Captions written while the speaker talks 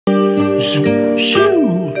Shoo.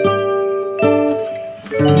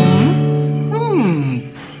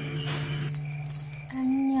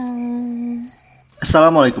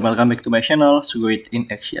 Assalamualaikum, welcome back to my channel, Shugoid in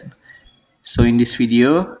Action. So in this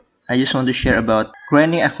video, I just want to share about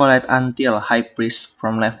grinding Acolyte until High Priest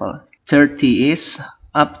from level 30 is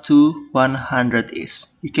up to 100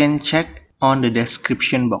 is. You can check on the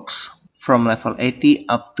description box from level 80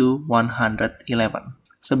 up to 111.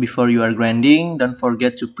 So before you are grinding, don't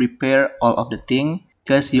forget to prepare all of the thing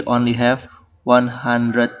because you only have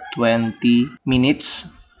 120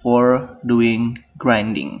 minutes for doing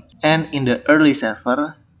grinding. And in the early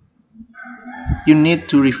server, you need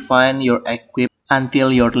to refine your equip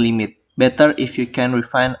until your limit. Better if you can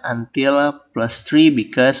refine until +3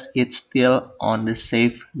 because it's still on the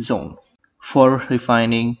safe zone for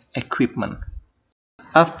refining equipment.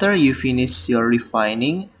 After you finish your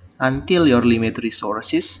refining until your limit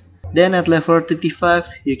resources, then at level 35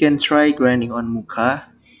 you can try grinding on Muka,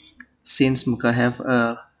 since Muka have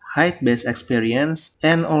a high base experience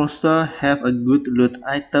and also have a good loot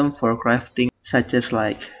item for crafting such as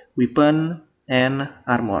like weapon and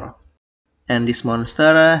armor. And this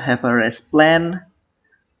monster have a rest plan,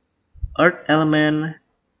 earth element,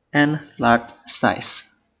 and large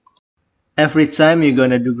size. Every time you're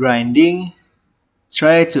gonna do grinding,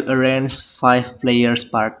 try to arrange 5 players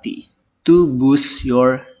party to boost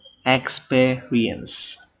your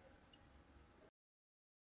experience.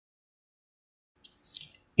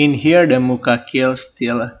 In here the Muka kill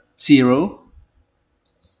still 0.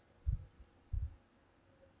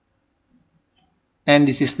 And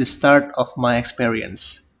this is the start of my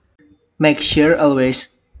experience. Make sure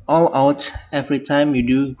always all out every time you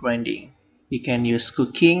do grinding. You can use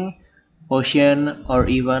cooking, potion, or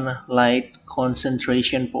even light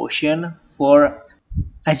concentration potion for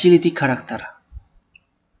agility character.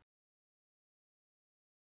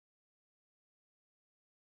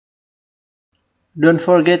 Don't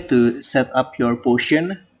forget to set up your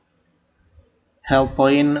potion, health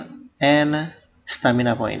point, and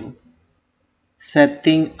stamina point.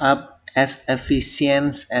 Setting up as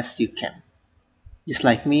efficient as you can. Just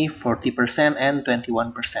like me, 40% and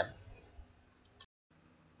 21%.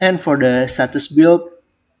 And for the status build,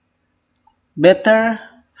 better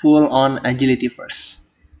full on agility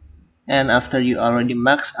first. And after you already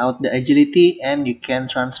max out the agility, and you can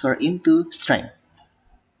transfer into strength.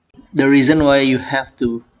 The reason why you have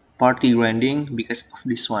to party grinding because of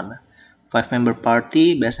this one. 5-member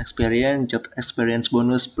party, best experience, job experience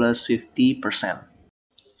bonus plus 50%.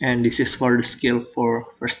 And this is for the skill for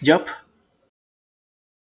first job.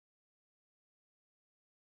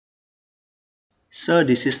 So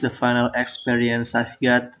this is the final experience I've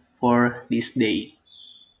got for this day.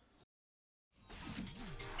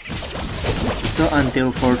 So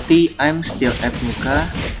until 40, I'm still at Muka.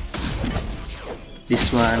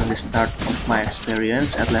 This one the start of my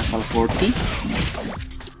experience at level 40.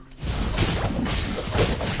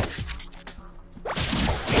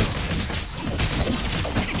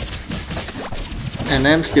 And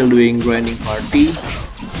I'm still doing grinding party.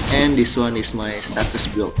 And this one is my status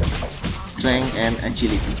build. Strength and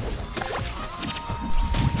agility.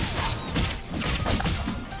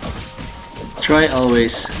 Try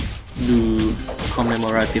always do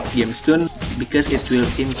commemorative gemstones because it will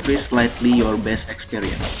increase slightly your base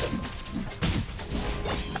experience.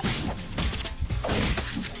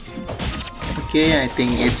 Okay, I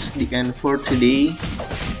think it's the end for today.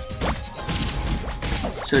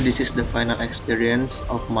 So this is the final experience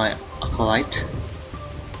of my Acolyte.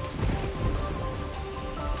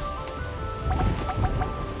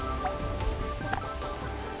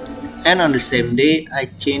 And on the same day, I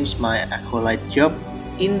changed my Acolyte job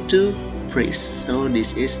into Priest. So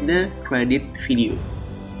this is the credit video.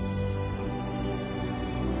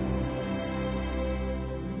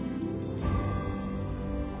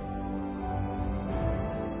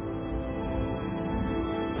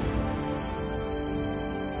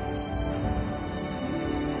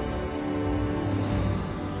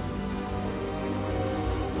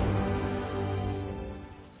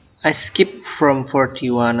 I skipped from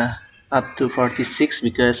 41 up to 46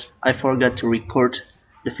 because I forgot to record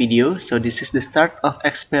the video. So this is the start of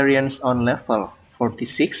experience on level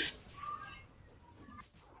 46.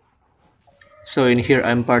 So in here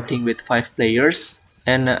I'm partying with 5 players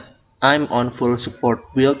and I'm on full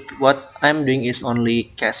support build. What I'm doing is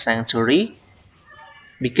only cast sanctuary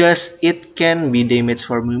because it can be damage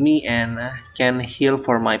for Mumi and can heal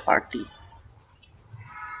for my party.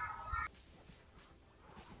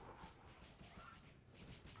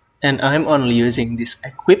 And I'm only using this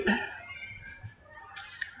equip.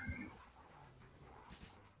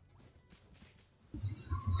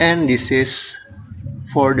 And this is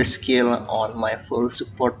for the skill on my full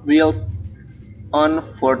support build on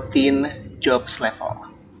 14 jobs level.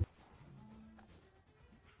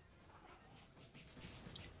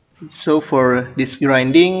 So for this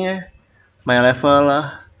grinding, my level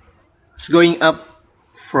is going up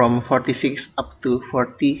from 46 up to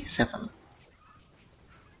 47.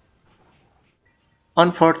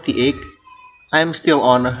 On 48, I'm still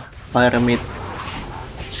on pyramid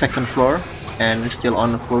second floor and still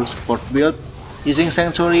on full support build using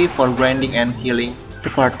sanctuary for grinding and healing the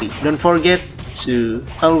party. Don't forget to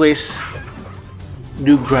always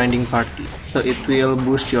do grinding party, so it will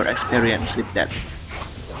boost your experience with that.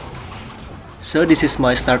 So this is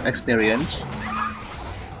my start experience.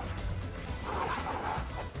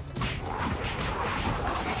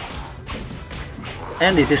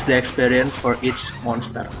 And this is the experience for each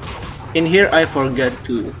monster. In here I forgot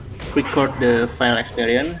to record the final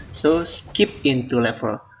experience, so skip into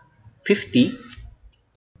level 50.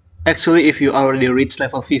 Actually, if you already reach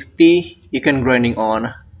level 50, you can grinding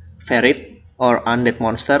on ferret or undead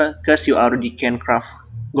monster, cause you already can craft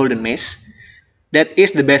golden mace. That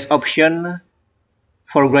is the best option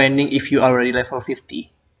for grinding if you already level 50.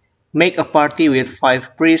 Make a party with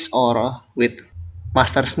 5 priests or with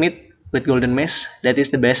master smith with golden mace. That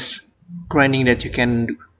is the best grinding that you can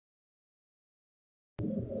do.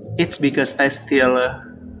 It's because I still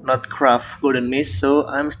not craft golden mace, so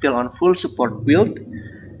I'm still on full support build.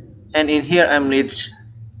 And in here I'm leech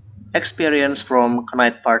experience from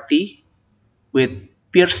Knight party with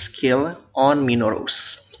pierce skill on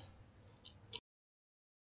Minoros.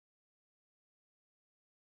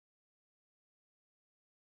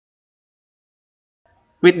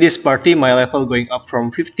 With this party, my level going up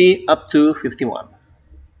from 50 up to 51.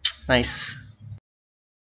 Nice.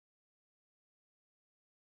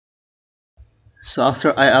 So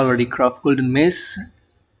after I already craft golden mace,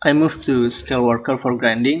 I move to scale worker for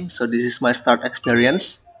grinding. So this is my start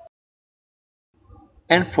experience.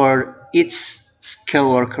 And for each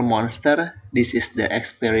scale worker monster, this is the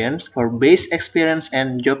experience for base experience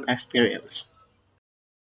and job experience.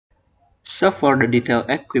 So for the detail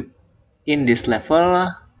equip in this level,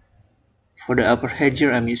 for the upper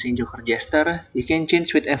hedger I'm using Joker Jester. You can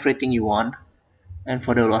change with everything you want. And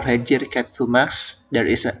for the lower hedger Cat to Max, there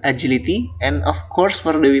is agility. And of course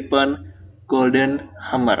for the weapon, Golden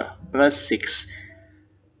Hammer plus 6.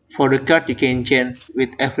 For the card you can change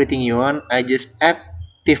with everything you want. I just add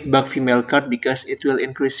Thief Bug female card because it will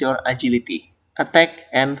increase your agility, attack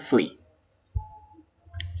and flee.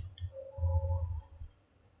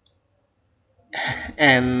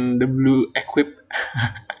 And the blue equip.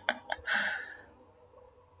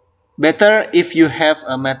 Better if you have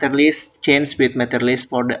a materialist, change with materialist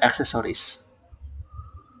for the accessories.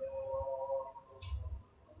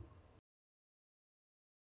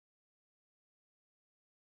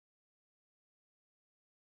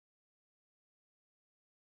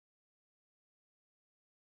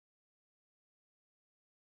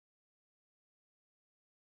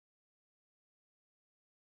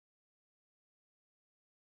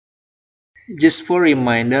 Just for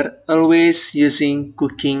reminder, always using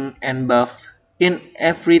cooking and buff in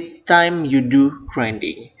every time you do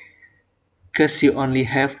grinding, cause you only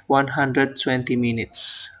have 120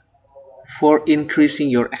 minutes for increasing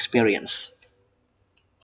your experience.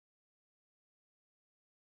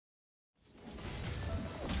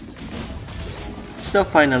 So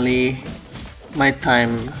finally, my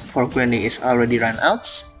time for grinding is already run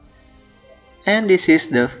out, and this is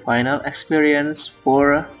the final experience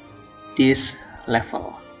for this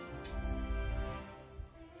level.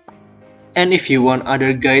 And if you want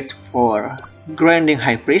other guide for grinding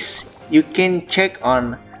high priest, you can check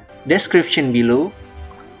on description below.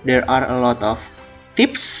 There are a lot of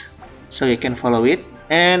tips, so you can follow it.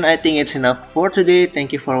 And I think it's enough for today.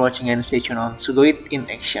 Thank you for watching and stay tuned on Shugoid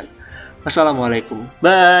in action. Wassalamualaikum.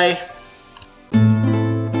 Bye.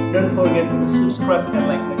 Don't forget to subscribe and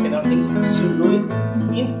like the channel Shugoid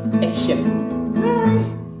in action.